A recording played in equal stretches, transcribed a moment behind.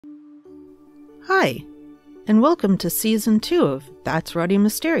Hi, and welcome to Season 2 of That's Ruddy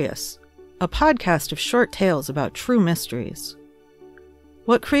Mysterious, a podcast of short tales about true mysteries.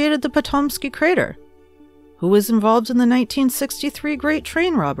 What created the Potomsky Crater? Who was involved in the 1963 Great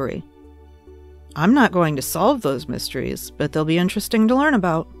Train Robbery? I'm not going to solve those mysteries, but they'll be interesting to learn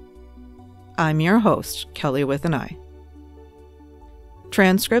about. I'm your host, Kelly with an I.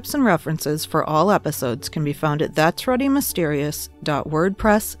 Transcripts and references for all episodes can be found at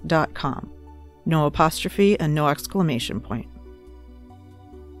that'sruddymysterious.wordpress.com. No apostrophe and no exclamation point.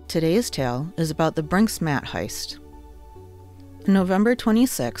 Today's tale is about the Brinks-Mat Heist. On November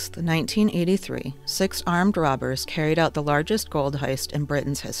 26, 1983, 6 armed robbers carried out the largest gold heist in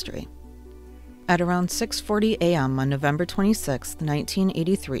Britain's history. At around 6:40 a.m. on November 26,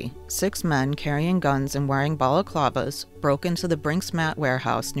 1983, 6 men carrying guns and wearing balaclavas broke into the Brinks-Mat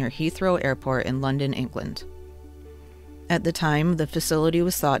Warehouse near Heathrow Airport in London, England. At the time, the facility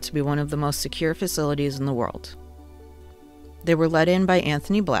was thought to be one of the most secure facilities in the world. They were let in by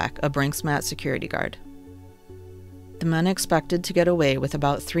Anthony Black, a Brinks-Mat security guard. The men expected to get away with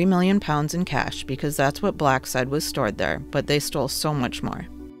about £3 million in cash because that's what Black said was stored there, but they stole so much more.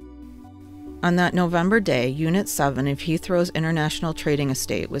 On that November day, Unit 7 of Heathrow's International Trading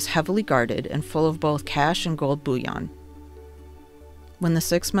Estate was heavily guarded and full of both cash and gold bullion. When the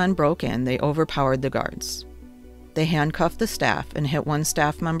 6 men broke in, they overpowered the guards. They handcuffed the staff and hit one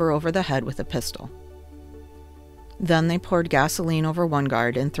staff member over the head with a pistol. Then they poured gasoline over one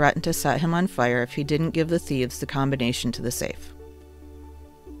guard and threatened to set him on fire if he didn't give the thieves the combination to the safe.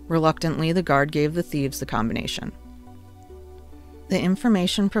 Reluctantly, the guard gave the thieves the combination. The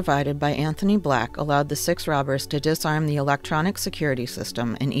information provided by Anthony Black allowed the 6 robbers to disarm the electronic security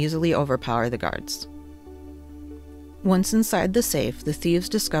system and easily overpower the guards. Once inside the safe, the thieves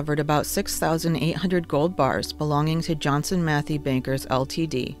discovered about 6,800 gold bars belonging to Johnson Matthey Bankers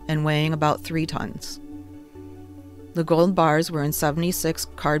Ltd. And weighing about 3 tons. The gold bars were in 76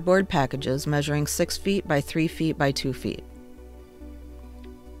 cardboard packages measuring 6 feet by 3 feet by 2 feet.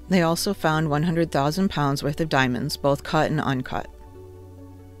 They also found 100,000 pounds worth of diamonds, both cut and uncut.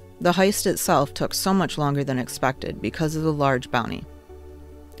 The heist itself took so much longer than expected because of the large bounty.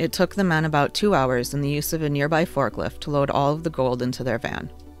 It took the men about 2 hours and the use of a nearby forklift to load all of the gold into their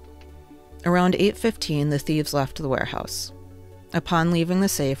van. Around 8:15, the thieves left the warehouse. Upon leaving the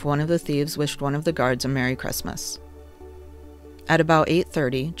safe, one of the thieves wished one of the guards a Merry Christmas. At about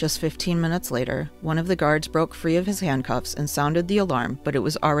 8:30, just 15 minutes later, one of the guards broke free of his handcuffs and sounded the alarm, but it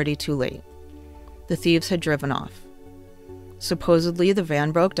was already too late. The thieves had driven off. Supposedly, the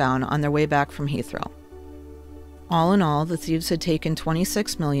van broke down on their way back from Heathrow. All in all, the thieves had taken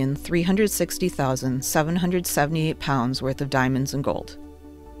 26,360,778 pounds worth of diamonds and gold.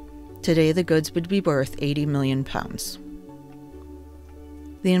 Today, the goods would be worth 80 million pounds.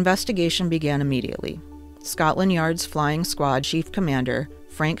 The investigation began immediately. Scotland Yard's Flying Squad Chief Commander,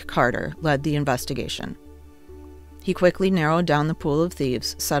 Frank Carter, led the investigation. He quickly narrowed down the pool of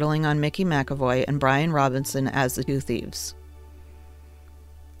thieves, settling on Mickey McAvoy and Brian Robinson as the 2 thieves.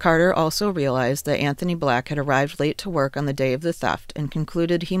 Carter also realized that Anthony Black had arrived late to work on the day of the theft and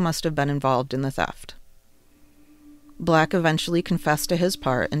concluded he must have been involved in the theft. Black eventually confessed to his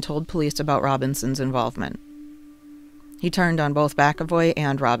part and told police about Robinson's involvement. He turned on both McAvoy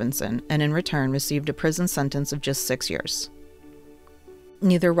and Robinson, and in return received a prison sentence of just 6 years.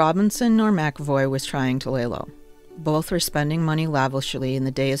 Neither Robinson nor McAvoy was trying to lay low. Both were spending money lavishly in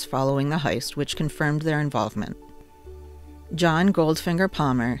the days following the heist, which confirmed their involvement. John Goldfinger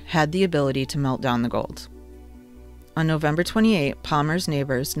Palmer had the ability to melt down the gold. On November 28, Palmer's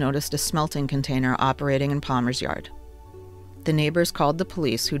neighbors noticed a smelting container operating in Palmer's yard. The neighbors called the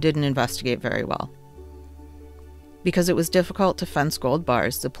police, who didn't investigate very well. Because it was difficult to fence gold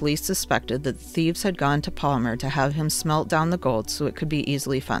bars, the police suspected that the thieves had gone to Palmer to have him smelt down the gold so it could be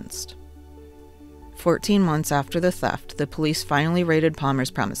easily fenced. 14 months after the theft, the police finally raided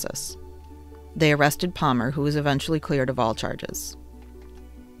Palmer's premises. They arrested Palmer, who was eventually cleared of all charges.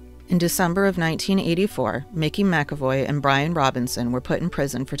 In December of 1984, Mickey McAvoy and Brian Robinson were put in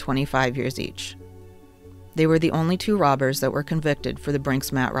prison for 25 years each. They were the only 2 robbers that were convicted for the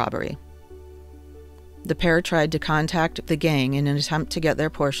Brinks-Mat robbery. The pair tried to contact the gang in an attempt to get their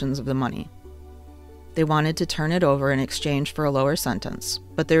portions of the money. They wanted to turn it over in exchange for a lower sentence,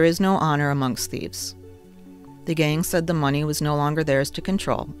 but there is no honor amongst thieves. The gang said the money was no longer theirs to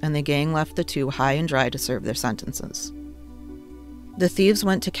control, and the gang left the 2 high and dry to serve their sentences. The thieves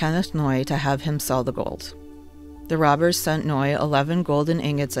went to Kenneth Noy to have him sell the gold. The robbers sent Noy 11 golden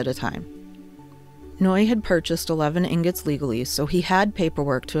ingots at a time. Noy had purchased 11 ingots legally, so he had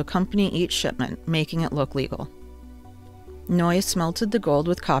paperwork to accompany each shipment, making it look legal. Noy smelted the gold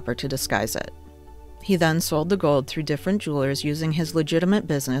with copper to disguise it. He then sold the gold through different jewelers using his legitimate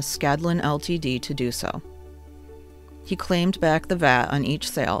business, Skadlin Ltd., to do so. He claimed back the VAT on each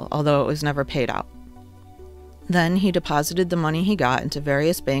sale, although it was never paid out. Then he deposited the money he got into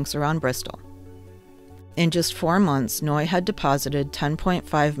various banks around Bristol. In just 4 months, Noy had deposited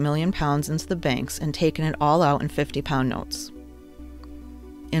 £10.5 million into the banks and taken it all out in £50 notes.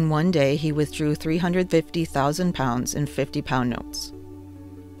 In one day, he withdrew £350,000 in £50 notes.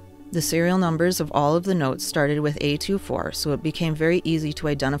 The serial numbers of all of the notes started with A24, so it became very easy to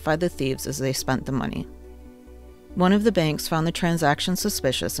identify the thieves as they spent the money. One of the banks found the transaction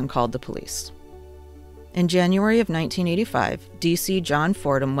suspicious and called the police. In January of 1985, DC John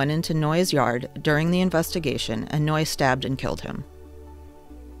Fordham went into Noy's yard during the investigation, and Noy stabbed and killed him.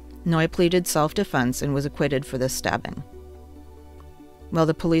 Noy pleaded self-defense and was acquitted for this stabbing. While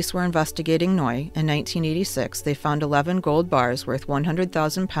the police were investigating Noy, in 1986 they found 11 gold bars worth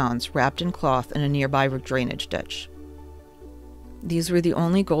 £100,000 wrapped in cloth in a nearby drainage ditch. These were the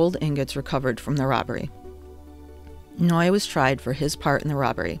only gold ingots recovered from the robbery. Noy was tried for his part in the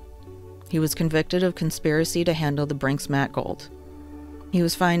robbery. He was convicted of conspiracy to handle the Brinks-Mat gold. He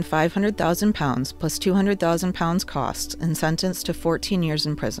was fined £500,000 plus £200,000 costs and sentenced to 14 years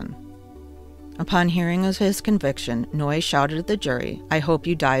in prison. Upon hearing of his conviction, Noy shouted at the jury, "I hope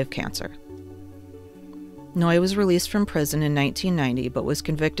you die of cancer." Noy was released from prison in 1990 but was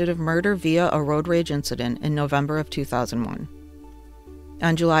convicted of murder via a road rage incident in November of 2001.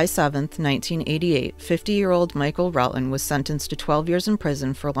 On July 7, 1988, 50-year-old Michael Relton was sentenced to 12 years in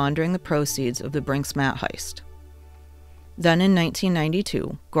prison for laundering the proceeds of the Brinks-Mat heist. Then in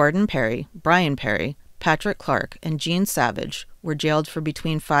 1992, Gordon Perry, Brian Perry, Patrick Clark, and Gene Savage were jailed for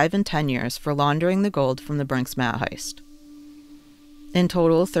between 5 and 10 years for laundering the gold from the Brinks-Mat heist. In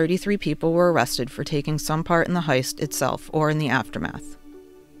total, 33 people were arrested for taking some part in the heist itself or in the aftermath.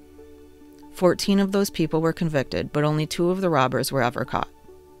 14 of those people were convicted, but only 2 of the robbers were ever caught.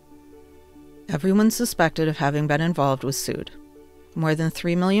 Everyone suspected of having been involved was sued. More than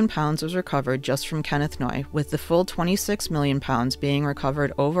 £3 million was recovered just from Kenneth Noy, with the full £26 million being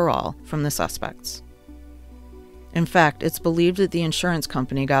recovered overall from the suspects. In fact, it's believed that the insurance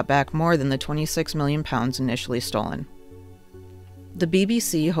company got back more than the £26 million initially stolen. The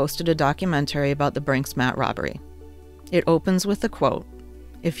BBC hosted a documentary about the Brinks-Mat robbery. It opens with the quote,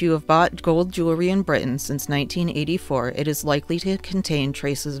 "If you have bought gold jewelry in Britain since 1984, it is likely to contain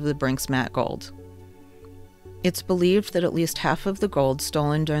traces of the Brinks-Mat gold." It's believed that at least half of the gold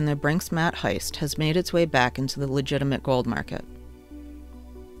stolen during the Brinks-Mat heist has made its way back into the legitimate gold market.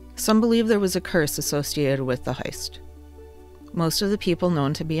 Some believe there was a curse associated with the heist. Most of the people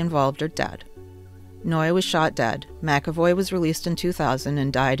known to be involved are dead. Noy was shot dead, McAvoy was released in 2000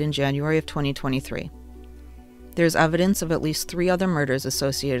 and died in January of 2023. There's evidence of at least 3 other murders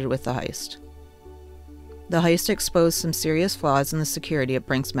associated with the heist. The heist exposed some serious flaws in the security at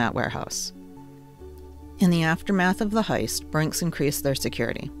Brinks-Mat Warehouse. In the aftermath of the heist, Brinks increased their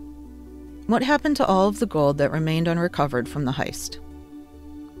security. What happened to all of the gold that remained unrecovered from the heist?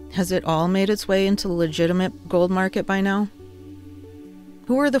 Has it all made its way into the legitimate gold market by now?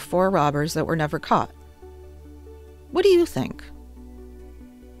 Who are the 4 robbers that were never caught? What do you think?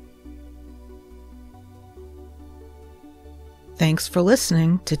 Thanks for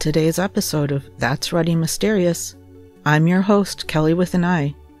listening to today's episode of That's Ruddy Mysterious. I'm your host, Kelly with an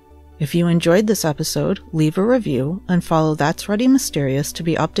I. If you enjoyed this episode, leave a review and follow That's Ruddy Mysterious to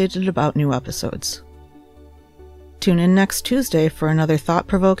be updated about new episodes. Tune in next Tuesday for another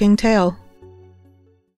thought-provoking tale.